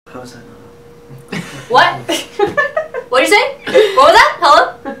What? What'd you say? What was that?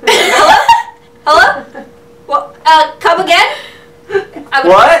 Hello? Hello? Hello? What? Come again?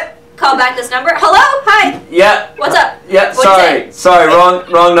 What? Call back this number. Hello? Hi. Yeah. What's up? Yeah. What'd Sorry.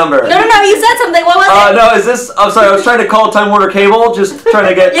 Wrong number. No. You said something. What was it? No. Is this? I'm sorry. I was trying to call Time Warner Cable. Just trying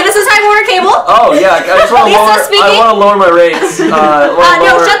to get. Yeah, this is Time Warner Cable. Oh yeah. I just want to lower. I want to lower my rates. No.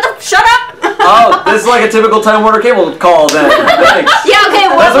 Shut up. Oh, this is like a typical Time Warner Cable call then. Thanks. Yeah. Okay.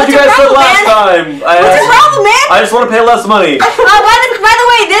 That's what you guys said last time. What's your problem, man? I just want to pay less money. By the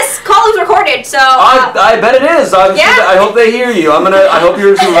way, this call is recorded, so. I bet it is. Yeah. I hope they hear you. I hope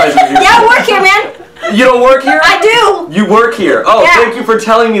your supervisor hears you. Yeah, I work here, man. You don't work here? I do. You work here. Oh, yeah. Thank you for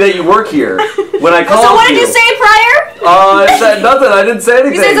telling me that you work here. When I called you. So what did you say prior? I said nothing. I didn't say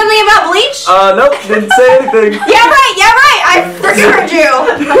anything. You said something about bleach? Nope. Didn't say anything. Yeah, right. I freaking heard you.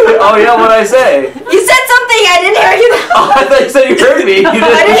 Oh yeah, what'd I say? You said something. I didn't hear you. Oh, I thought you said you heard me. I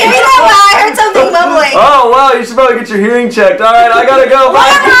didn't hear you that well. I heard something mumbling. Oh wow, you should probably get your hearing checked. All right, I gotta go.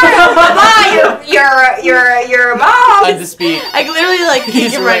 Bye. Your mom. On the speak. I can literally like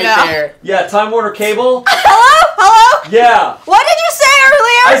He's him right now. there. Yeah, Time Warner Cable. Hello? Yeah. What did you say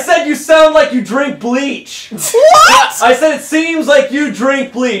earlier? I said you sound like you drink bleach. What? I said it seems like you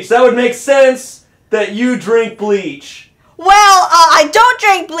drink bleach. That would make sense that you drink bleach. Well, I don't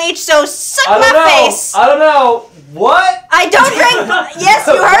drink bleach, so suck my face. I don't know. What? I don't drink. Yes,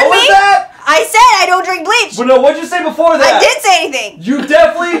 you heard what me. Was that? I said I don't drink bleach. Well, no, what'd you say before that? I did say anything. You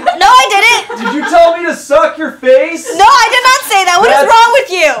definitely. No, I didn't. Did you tell me to suck your face? No, I did not say that. What is wrong with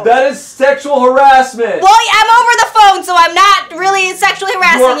you? That is sexual harassment. Well, I'm over the phone, so I'm not really sexually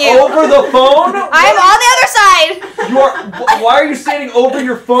harassing you. You are over the phone? I'm on the other side. You are. Why are you standing over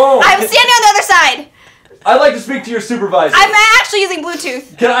your phone? I'm standing on the other side. I'd like to speak to your supervisor. I'm actually using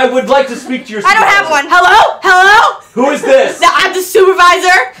Bluetooth. I would like to speak to your supervisor. I don't have one. Hello? Who is this? No, I'm the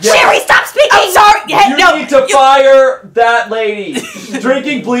supervisor. Yeah. Sherry, stop speaking. I'm sorry. You need to fire that lady. She's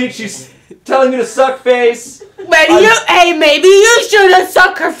drinking bleach. She's telling me to suck face. Maybe you should have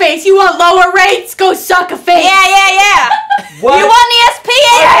sucked her face. You want lower rates? Go suck a face. Yeah. What? You want ESP?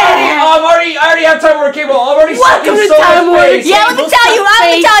 Yeah. I already have Time Warner Cable. I'm already Welcome sucking to so Time much Warner face. Yeah, let me tell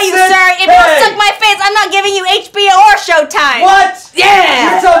you, sir. If you don't suck my face, I'm not giving you HBO or Showtime. What?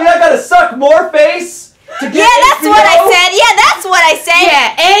 Yeah. You're telling me I gotta suck more face to get that's HBO? what I said. Yeah, that's what I said.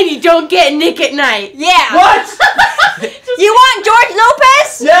 Yeah, and you don't get Nick at night. Yeah. What? You want George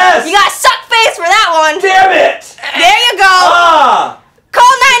Lopez? Yes. You got suck face for that one. Damn it. There you go. Ah.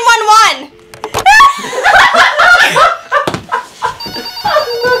 Call 911.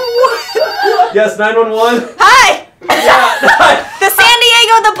 Yes, 911. Hi. Yeah. The San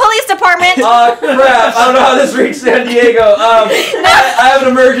Diego, the police department. Crap. I don't know how this reached San Diego. I have an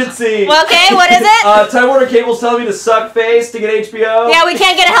emergency. Well, okay, what is it? Time Warner Cable's telling me to suck face to get HBO. Yeah, we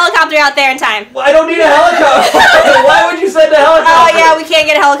can't get a helicopter out there in time. Well, I don't need a helicopter. Why would you send a helicopter? Oh, yeah, we can't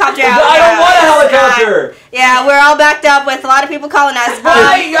get a helicopter out. I don't want a helicopter. Yeah, we're all backed up with a lot of people calling us.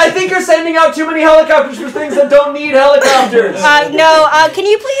 I think you're sending out too many helicopters for things that don't need helicopters. No, can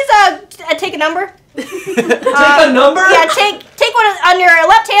you please take a number? Take a number? Yeah, take one on your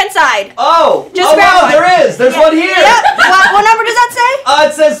left-hand side. Oh, Just grab one. There is. There's one here. Yep. What number does that say?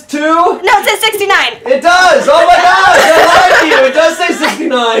 It says 2. No, it says 69. It does. Oh my gosh, I lied to you. It does say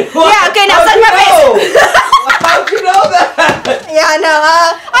 69. What? Yeah, okay, now suck my face. How'd you know that? Yeah, no,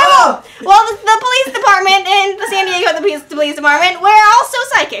 I won't. Well, the police department in San Diego, the police department, we're also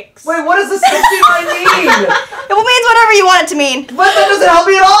psychics. Wait, what does the 69 mean? It means whatever you want it to mean. But that doesn't help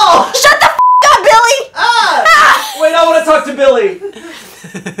me at all. Shut the up, Billy! Wait, I want to talk to Billy.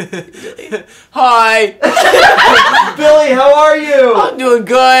 Hi. Billy, how are you? I'm doing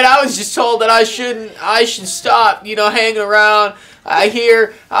good. I was just told that I should stop, hanging around. I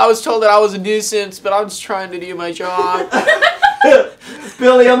was told that I was a nuisance, but I'm just trying to do my job.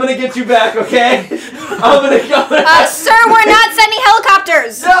 Billy, I'm gonna get you back, okay? I'm gonna go. Sir, we're not sending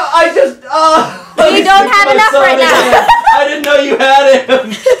helicopters. No, I just, you don't have enough right now. I didn't know you had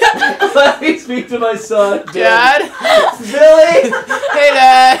him. Let me speak to my son. Dad? Billy? Hey,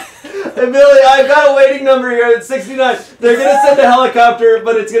 Dad. Hey, Billy, I've got a waiting number here. It's 69. They're gonna send a helicopter,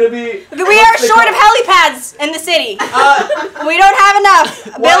 but it's gonna be... We are short of helipads in the city. We don't have enough.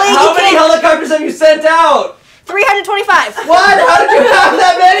 Billy, how many helicopters have you sent out? 325. What? How did you have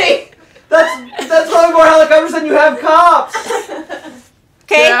that many? That's probably more helicopters than you have cops.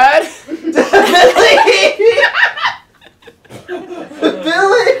 Okay. Dad? Billy!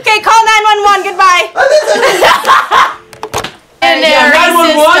 Billy! Okay, call 911. Goodbye. Yeah,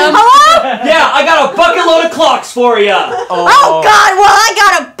 911? Hello? Yeah, I got a bucket load of clocks for you. Oh, God. Well, I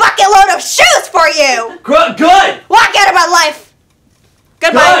got a bucket load of shoes for you. Good. Walk out of my life.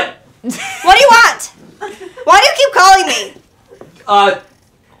 Goodbye. Good. What do you want? Why do you keep calling me?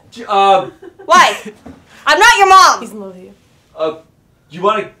 Why? I'm not your mom. He's in love with you. You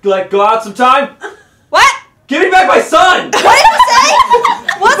want to like go out sometime? What? Give me back my son. What did you say?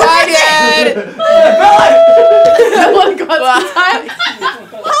 What's Bye, the Dad. You want to go out sometime?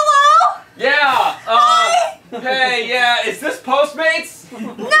 Hello? Yeah. Hey, yeah. Is this Postmates?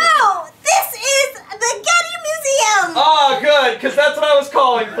 No, this is the Getty Museum. Oh, good, because that's what I was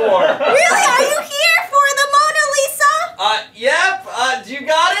calling for. Really? Are you here for the Mona Lisa? Yep. You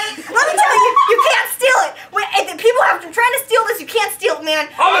got it? Let me tell you, you can't steal it. If people have been trying to steal this, you can't steal it, man.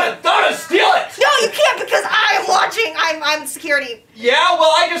 I'm gonna steal it. No, you can't because I am watching. I'm security. Yeah,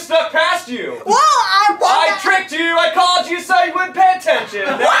 well, I just snuck past you. Well, I tricked you. I called you so you wouldn't pay attention.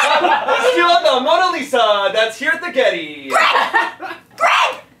 I'm stealing the Mona Lisa that's here at the Getty.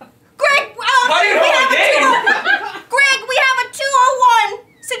 Greg, How do you know my name? Greg, we have a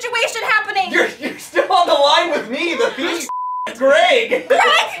 201 situation happening. You're still on the line with me, the thief. Greg.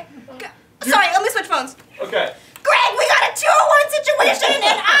 Greg! Sorry, let me switch phones. Okay. Greg, we got a 201 situation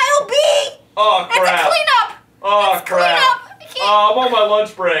and I'll be... Oh, crap. It's a cleanup. Oh, It's crap. cleanup. I'm on my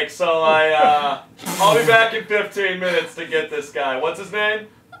lunch break, so I'll be back in 15 minutes to get this guy. What's his name?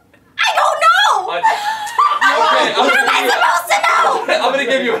 I don't know. Okay, How am I supposed to know? I'm gonna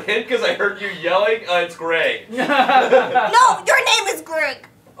give you a hint because I heard you yelling. It's Greg. No, your name is Greg.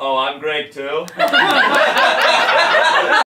 Oh, I'm Greg too?